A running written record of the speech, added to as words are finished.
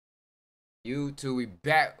YouTube, we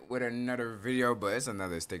back with another video, but it's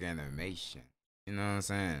another stick animation. You know what I'm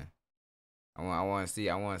saying? I want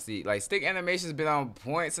to see. Like, stick animation's been on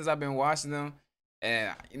point since I've been watching them,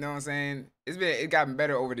 and you know what I'm saying? It gotten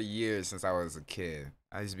better over the years since I was a kid.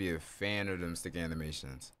 I used to be a fan of them stick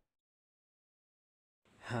animations.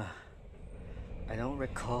 Huh. I don't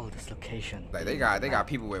recall this location. Like they got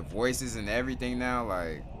people with voices and everything now.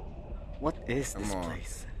 Like, what is this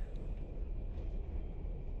place?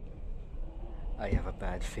 I have a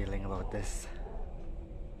bad feeling about this.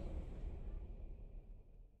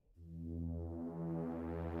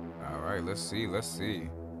 All right, let's see what's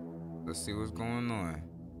going on.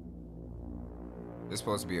 This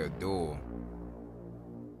supposed to be a duel.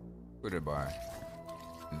 Who did it by?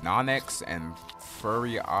 Nonex and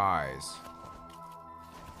FuryEyez.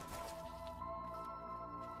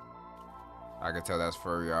 I can tell that's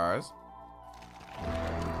FuryEyez.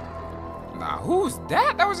 Nah, who's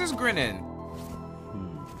that? That was just grinning.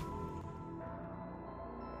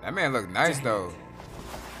 That man looked nice though.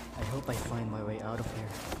 I hope I find my way out of here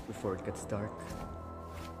before it gets dark.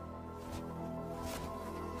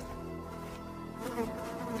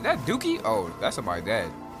 Is that Dookie? Oh, that's somebody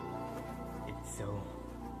dead. It's so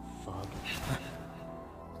foggy.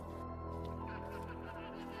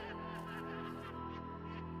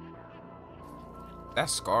 That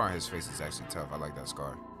scar on his face is actually tough. I like that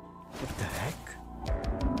scar. What the heck?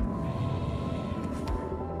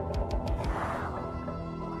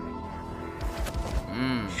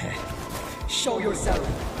 Show yourself.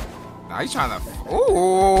 Nah, he's trying to.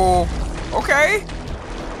 Ooh. Okay.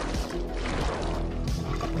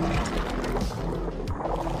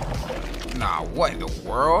 Nah, what in the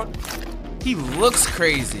world? He looks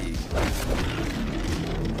crazy.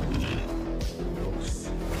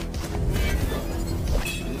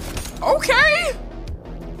 Okay.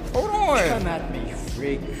 Hold on. Come at me,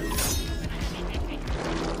 freak.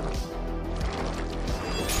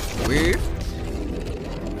 Weird.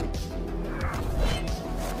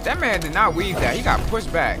 That man did not weave that. He got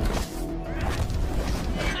pushed back.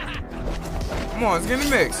 Come on, let's get in the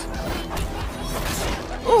mix.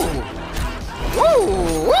 Ooh. Woo!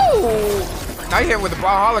 Woo! Now you hit with the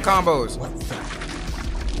Valhalla combos.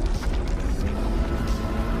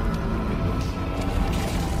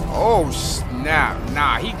 Oh, snap.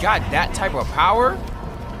 Nah, he got that type of power?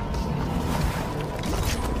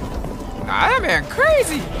 Nah, that man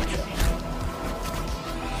crazy.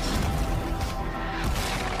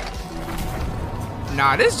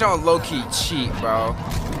 Nah, this joint low-key cheap, bro.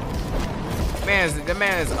 The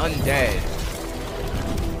man is undead.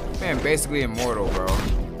 Man, basically immortal, bro.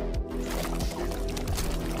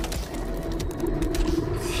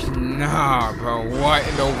 Nah, bro. What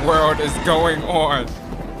in the world is going on?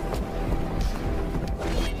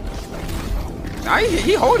 Nah,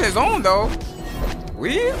 he hold his own, though.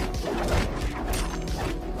 Weird?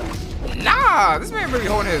 Nah, this man really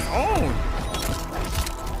holding his own.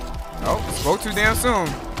 Oh, spoke too damn soon.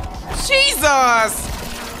 Jesus!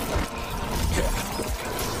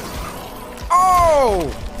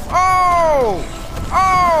 Oh! Oh!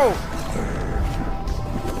 Oh!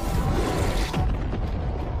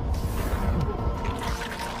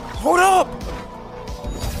 Hold up!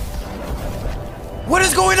 What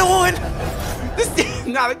is going on? This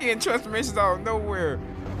nah, they're getting transformations out of nowhere.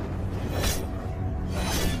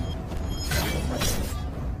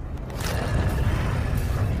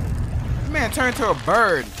 Man turned to a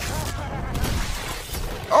bird.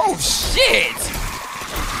 Oh shit!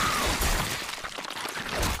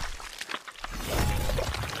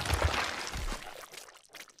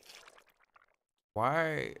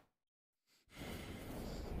 Why?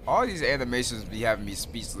 All these animations be having me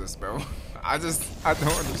speechless, bro. I don't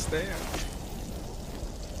understand.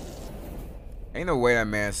 Ain't no way that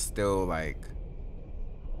man's still like.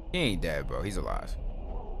 He ain't dead, bro. He's alive.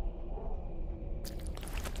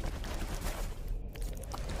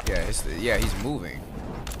 Yeah, he's moving.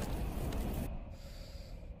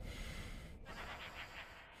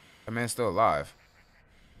 That man's still alive.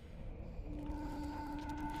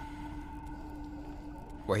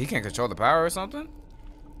 What, he can't control the power or something?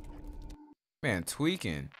 Man,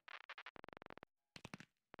 tweaking.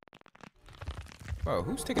 Bro,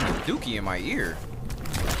 who's taking a dookie in my ear?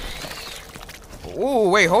 Ooh,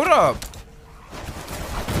 wait, hold up.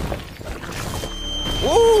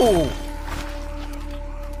 Ooh.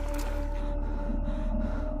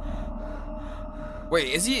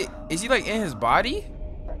 Wait, is he like in his body?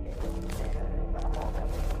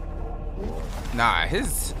 Nah,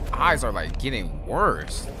 his eyes are like getting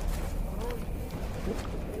worse.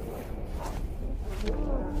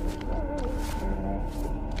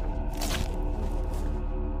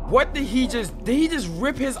 What did he just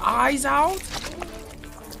rip his eyes out?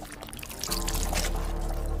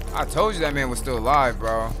 I told you that man was still alive,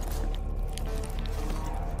 bro.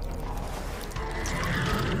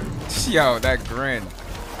 Yo, that grin.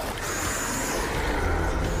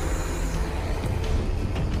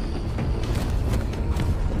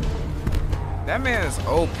 That man is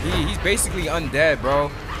OP. He's basically undead,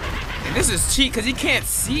 bro. And this is cheat because he can't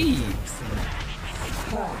see.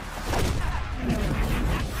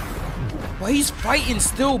 Well, he's fighting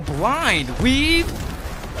still blind. Weave.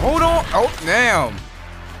 Hold on. Oh, damn.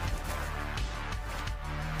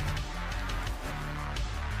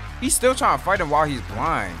 He's still trying to fight him while he's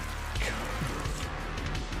blind.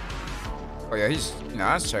 Oh yeah, he's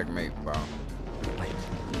that's checkmate, bro. My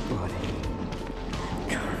body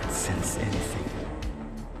can't sense anything.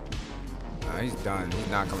 Nah, he's done. He's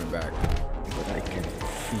not coming back. But I can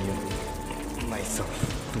feel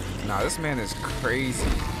myself bleeding. Nah, this man is crazy.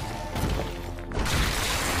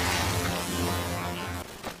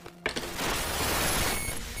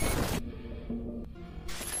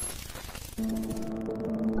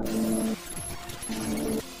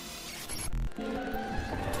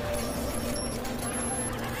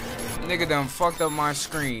 Nigga done fucked up my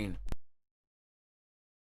screen.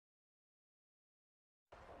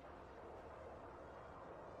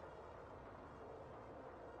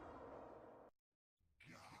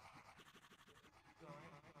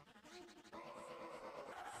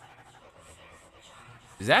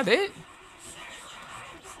 Is that it?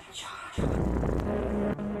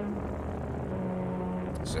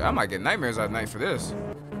 Shit, I might get nightmares at night for this.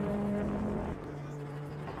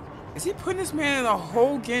 Is he putting this man in a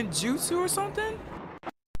whole genjutsu or something?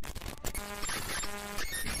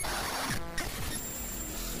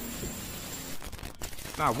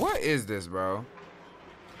 Nah, what is this, bro?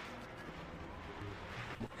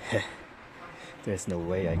 There's no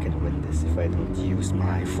way I can win this if I don't use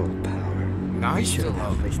my full power. Nah, he's shouldn't still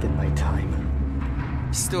have wasted my time.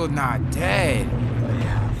 He's still not dead. I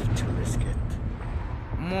have to risk it.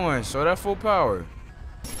 Come on, show that full power.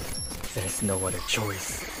 There's no other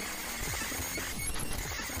choice.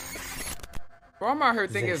 Bro, I'm out here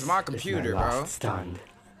thinking it's my This computer, is my bro. last stand.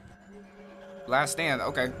 Last stand.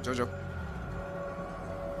 Okay, Jojo.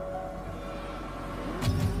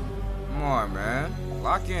 Come on, man.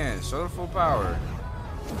 Lock in. Show the full power.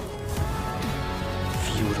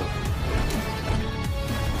 Futile.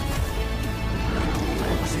 I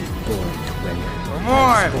wasn't born to win. Come I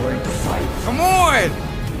on. was born to fight. Come on.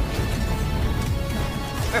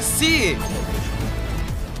 Let's see it.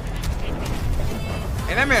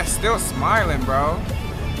 And that man's still smiling, bro.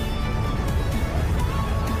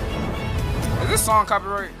 Is this song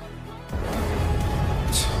copyright?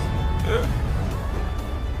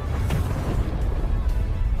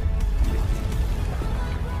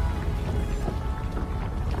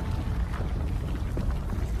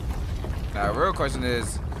 Now, the real question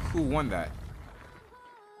is, who won that?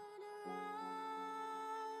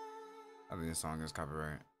 I think this song is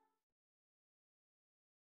copyright.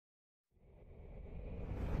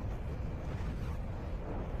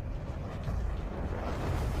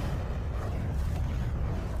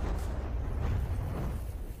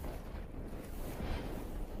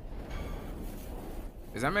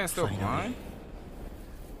 Is that man still Finally. blind?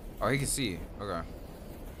 Oh, he can see. Okay.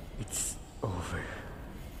 It's over.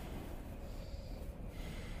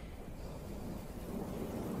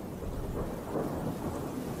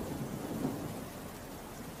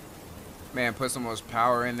 Man, put so much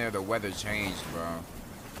power in there, the weather changed, bro.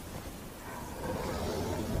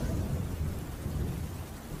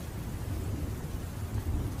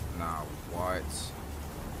 Nah, what?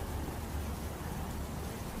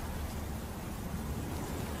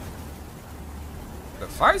 The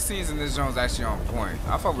fight scenes in this joint's actually on point.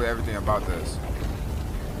 I fuck with everything about this.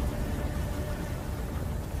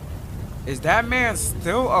 Is that man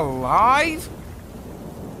still alive?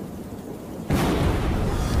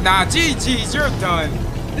 Nah, GG's, you're done.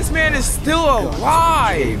 This man is still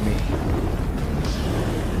alive.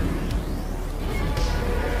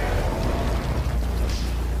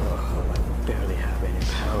 Oh, I barely have any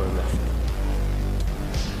power left.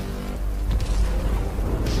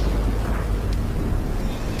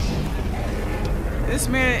 This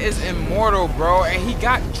man is immortal, bro, and he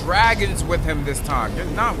got dragons with him this time. You're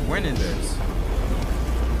not winning this.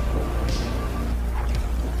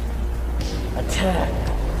 Attack!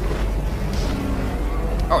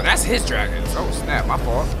 Oh, that's his dragons. Oh, snap, my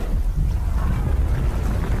fault.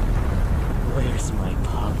 Where's my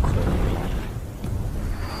popcorn?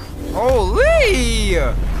 Holy!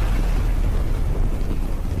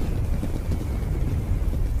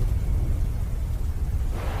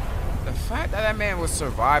 fact that man was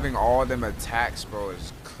surviving all them attacks, bro,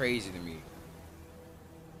 is crazy to me.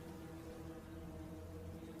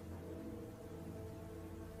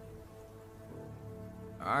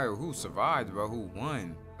 Alright, who survived, bro? Who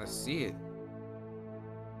won? Let's see it.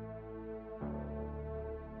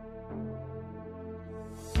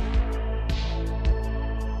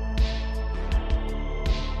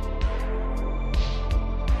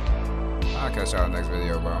 I'll catch y'all in the next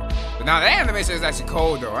video, bro. But now the animation is actually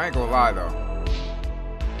cold though. I ain't gonna lie though.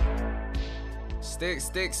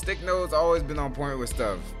 Sticknodes always been on point with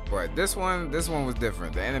stuff, but this one was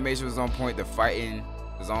different. The animation was on point. The fighting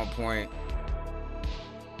was on point.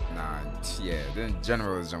 Nah, yeah. In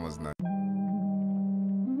general, this one was nuts.